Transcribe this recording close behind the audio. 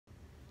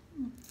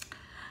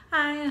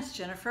Hi, it's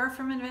Jennifer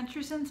from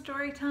Adventures in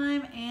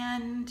Storytime,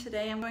 and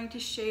today I'm going to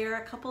share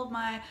a couple of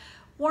my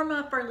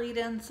warm-up or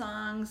lead-in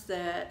songs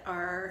that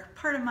are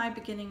part of my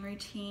beginning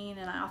routine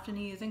and I often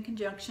use in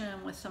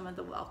conjunction with some of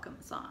the welcome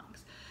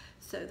songs.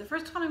 So the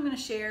first one I'm going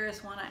to share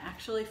is one I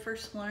actually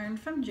first learned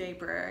from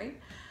Jayberry,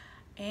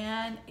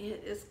 and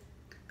it is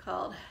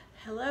called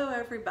Hello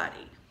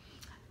Everybody.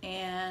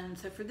 And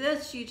so for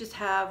this, you just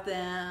have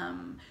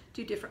them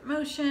do different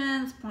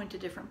motions, point to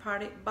different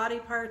body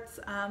parts,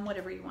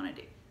 whatever you want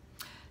to do.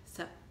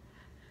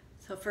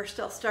 So first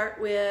I'll start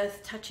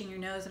with touching your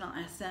nose, and I'll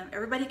ask them,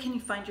 everybody, can you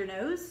find your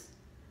nose?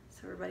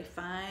 So everybody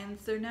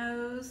finds their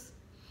nose,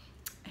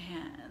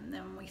 and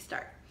then we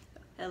start.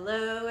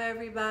 Hello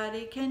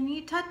everybody, can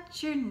you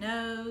touch your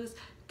nose?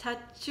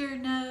 Touch your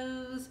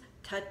nose,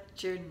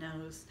 touch your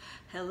nose.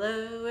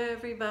 Hello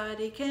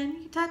everybody,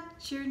 can you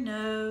touch your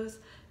nose?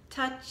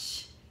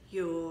 Touch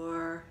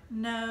your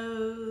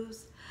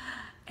nose.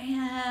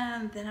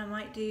 And then I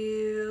might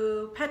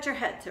do pat your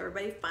head. So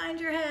everybody find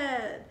your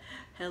head.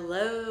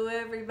 Hello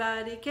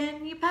everybody,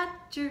 can you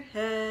pat your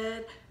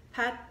head?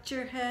 Pat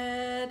your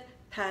head,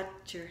 pat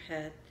your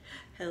head.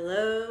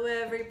 Hello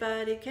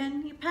everybody,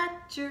 can you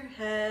pat your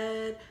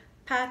head?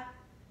 Pat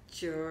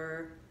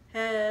your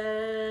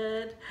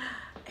head.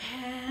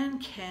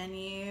 And can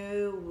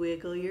you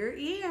wiggle your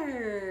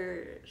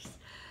ears?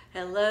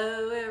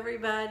 Hello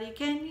everybody,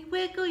 can you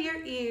wiggle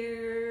your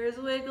ears?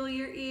 Wiggle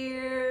your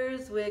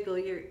ears, wiggle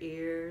your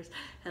ears.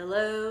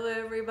 Hello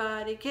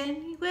everybody,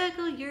 can you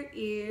wiggle your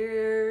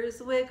ears?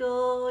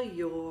 Wiggle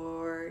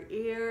your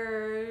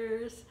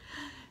ears.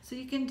 So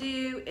you can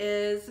do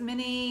as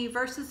many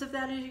verses of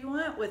that as you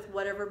want with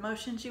whatever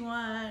motions you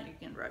want. You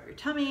can rub your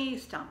tummy,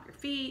 stomp your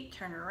feet,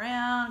 turn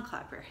around,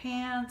 clap your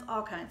hands,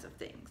 all kinds of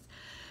things.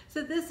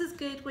 So this is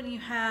good when you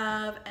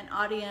have an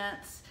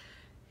audience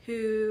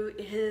who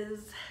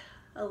is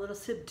a little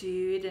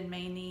subdued and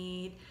may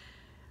need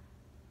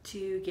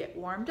to get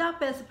warmed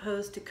up as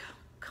opposed to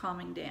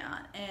calming down.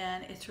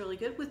 And it's really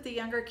good with the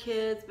younger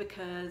kids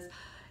because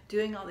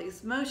doing all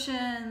these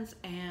motions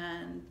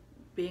and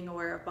being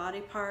aware of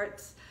body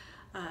parts,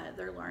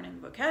 they're learning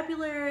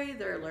vocabulary,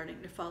 they're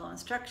learning to follow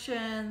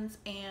instructions,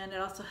 and it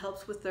also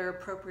helps with their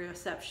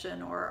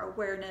proprioception or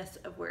awareness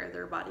of where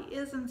their body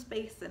is in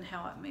space and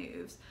how it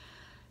moves.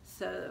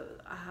 So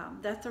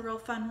that's a real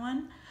fun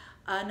one.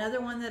 Another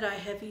one that I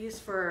have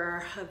used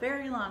for a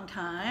very long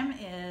time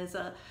is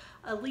a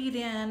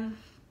lead-in,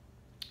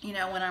 you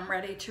know, when I'm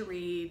ready to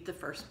read the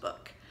first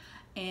book.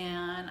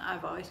 And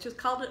I've always just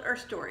called it our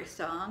story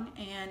song,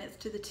 and it's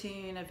to the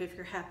tune of If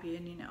You're Happy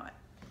and You Know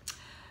It.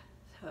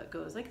 So it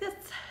goes like this.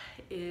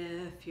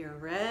 If you're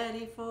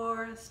ready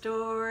for a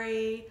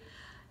story,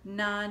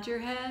 nod your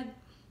head.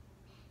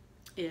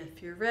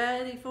 If you're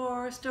ready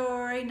for a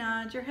story,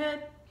 nod your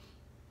head.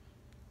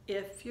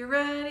 If you're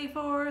ready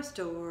for a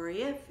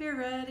story, if you're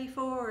ready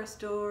for a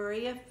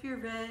story, if you're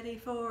ready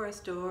for a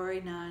story,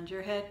 nod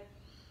your head.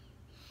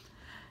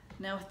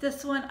 Now with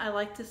this one, I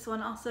like this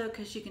one also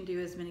because you can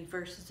do as many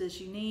verses as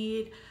you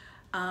need.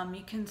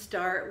 You can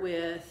start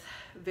with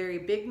very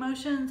big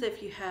motions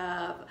if you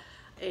have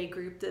a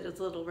group that is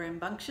a little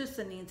rambunctious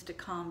and needs to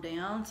calm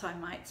down. So I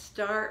might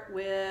start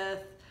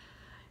with,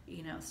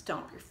 you know,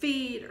 stomp your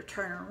feet or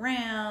turn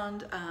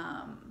around.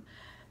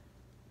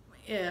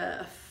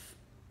 If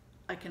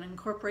I can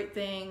incorporate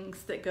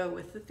things that go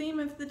with the theme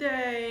of the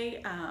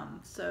day.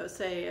 So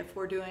say if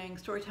we're doing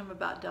story time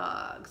about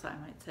dogs, I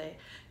might say,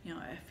 you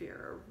know, if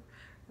you're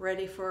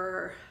ready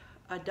for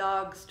a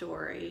dog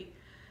story,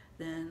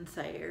 then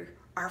say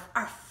arf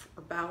arf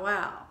or bow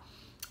wow.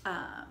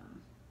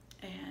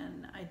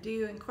 And I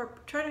do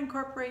try to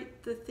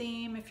incorporate the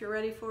theme if you're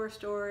ready for a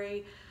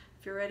story,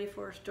 if you're ready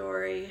for a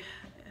story,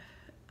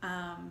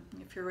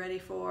 if you're ready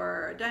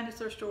for a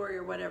dinosaur story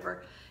or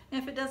whatever.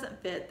 And if it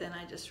doesn't fit, then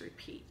I just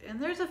repeat.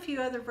 And there's a few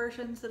other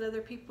versions that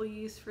other people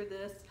use for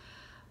this,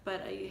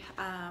 but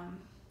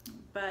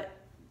but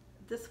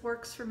this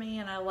works for me,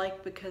 and I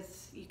like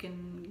because you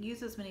can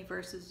use as many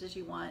verses as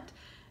you want.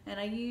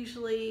 And I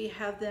usually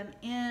have them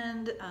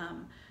end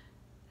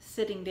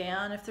sitting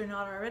down if they're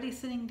not already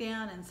sitting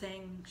down and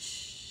saying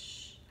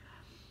shh.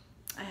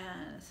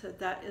 And so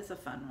that is a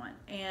fun one.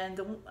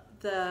 And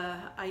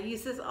I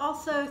use this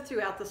also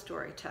throughout the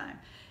story time.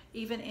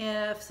 Even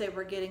if, say,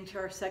 we're getting to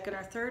our second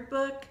or third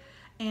book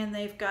and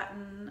they've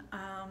gotten,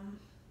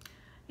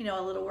 you know,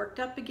 a little worked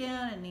up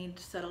again and need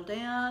to settle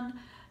down,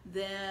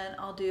 then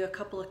I'll do a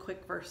couple of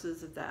quick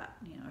verses of that.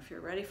 You know, if you're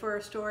ready for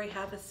a story,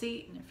 have a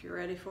seat. And if you're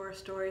ready for a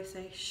story,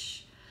 say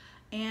shh.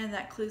 And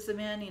that clues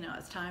them in, you know,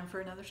 it's time for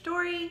another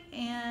story,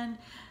 and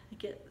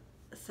get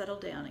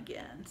settled down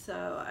again.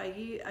 So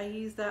I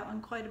use that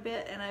one quite a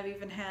bit, and I've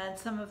even had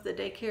some of the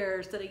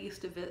daycares that I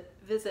used to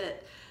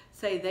visit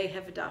say they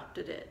have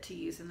adopted it to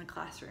use in the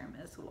classroom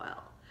as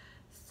well.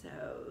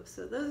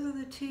 So those are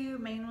the two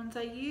main ones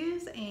I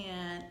use,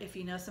 and if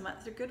you know some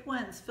other good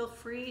ones, feel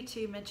free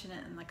to mention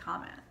it in the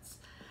comments.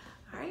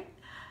 All right,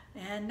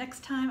 and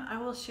next time I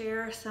will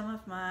share some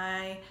of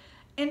my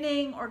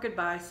ending or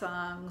goodbye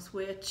songs,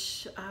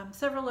 which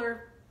several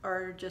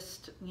are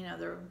just, you know,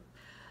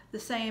 the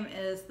same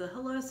as the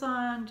hello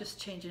song, just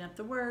changing up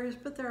the words,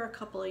 but there are a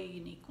couple of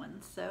unique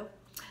ones. So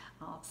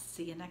I'll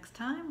see you next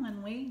time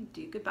when we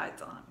do goodbye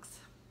songs.